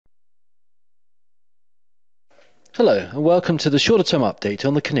Hello and welcome to the shorter term update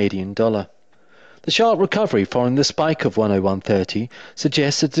on the Canadian dollar. The sharp recovery following the spike of 101.30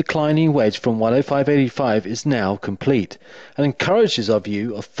 suggests a declining wedge from 105.85 is now complete and encourages our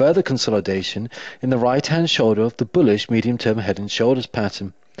view of further consolidation in the right hand shoulder of the bullish medium term head and shoulders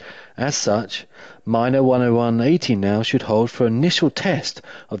pattern. As such, minor 101.80 now should hold for initial test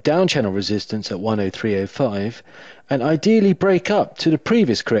of down channel resistance at 103.05 and ideally break up to the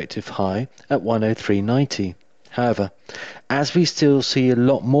previous corrective high at 103.90. However, as we still see a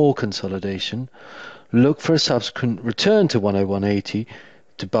lot more consolidation, look for a subsequent return to 101.80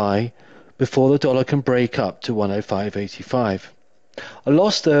 to buy before the dollar can break up to 105.85. A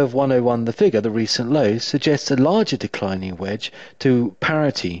loss there of 101 the figure, the recent low, suggests a larger declining wedge to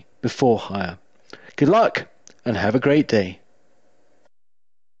parity before higher. Good luck and have a great day.